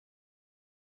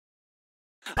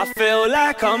I feel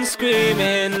like I'm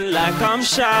screaming, like I'm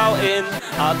shouting.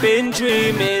 I've been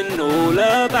dreaming all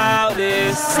about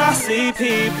this. I see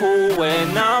people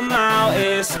when I'm out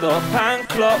here stop and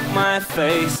clock my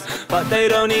face, but they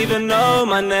don't even know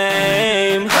my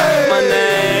name. My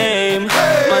name,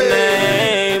 my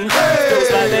name.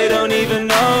 Feels like they don't even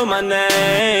know my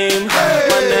name.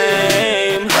 My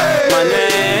name, my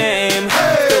name.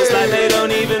 Feels like they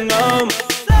don't even know.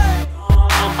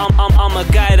 I'm a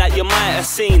guy that you might have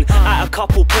seen at a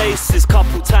couple places,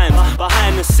 couple times,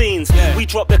 behind the scenes. We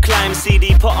drop the climb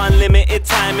CD, put unlimited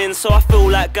time in, so I feel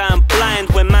like going blind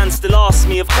when man still asks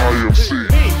me if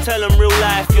tell them real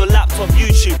life, your laptop,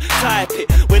 YouTube, type it.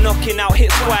 We're knocking out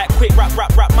hits quite quick, rap,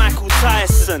 Michael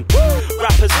Tyson.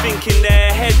 Rappers think in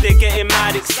their head they're getting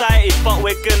mad excited, but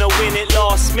we're gonna win it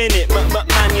last minute.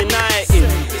 Man United,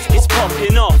 it's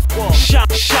popping off.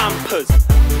 Champers,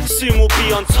 soon we'll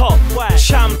be on top.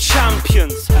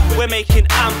 Champions, we're making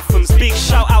anthems. Big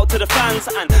shout out to the fans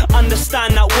and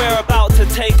understand that we're about to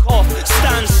take off.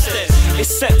 Stand still, it's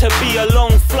set to be a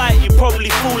long flight. You probably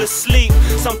fall asleep.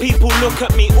 Some people look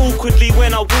at me awkwardly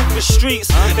when I walk the streets.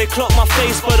 They clock my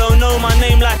face but don't know my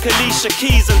name like Alicia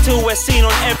Keys until we're seen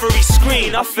on every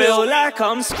screen. I feel like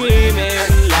I'm screaming,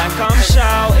 like I'm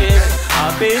shouting.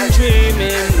 I've been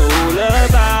dreaming all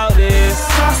about this.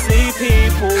 I see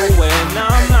people when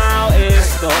I'm out here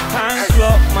stop and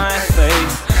clock my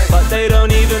face, but they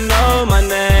don't even know my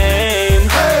name.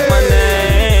 My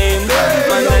name,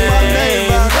 my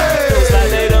name. Feels like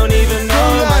they don't even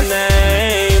know my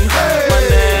name. My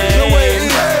name,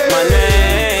 my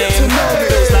name.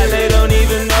 Feels like they don't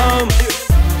even know.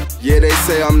 Yeah, they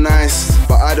say I'm nice,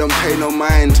 but I don't pay no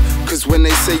mind. Cause when they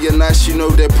say you're nice, you know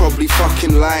they're probably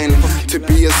fucking lying. To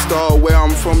be a star where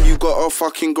I'm from, you gotta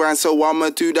fucking grind. So I'ma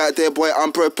do that there, boy,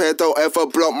 I'm prepared, don't ever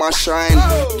block my shine.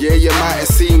 Yeah, you might have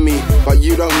seen me, but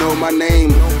you don't know my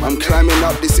name. I'm climbing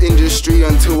up this industry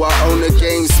until I own the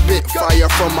game. Spit fire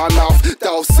from my mouth,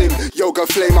 dousing yoga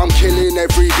flame. I'm killing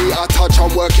every beat I touch,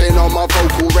 I'm working on my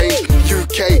vocal range.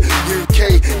 UK,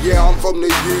 yeah, I'm from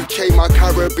the UK. My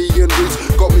Caribbean roots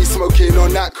got me smoking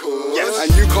on that cool.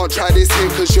 And you can't try this here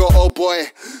cause you're old boy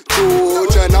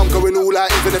George, and I'm going all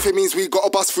out even if it means we gotta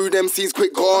bust through them scenes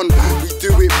quick gone. We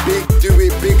do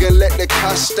it big and let the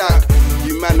cash stack.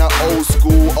 You man are old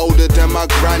school, older than my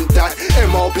granddad.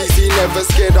 MRBZ never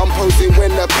scared, I'm posing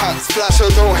when the packs flash. So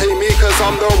don't hate me cause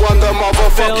I'm the one the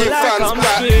motherfucking fans I'm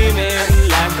back. screaming,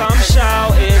 like I'm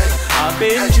shouting. I've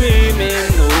been dreaming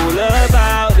all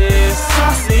about this.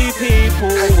 I see people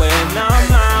when I'm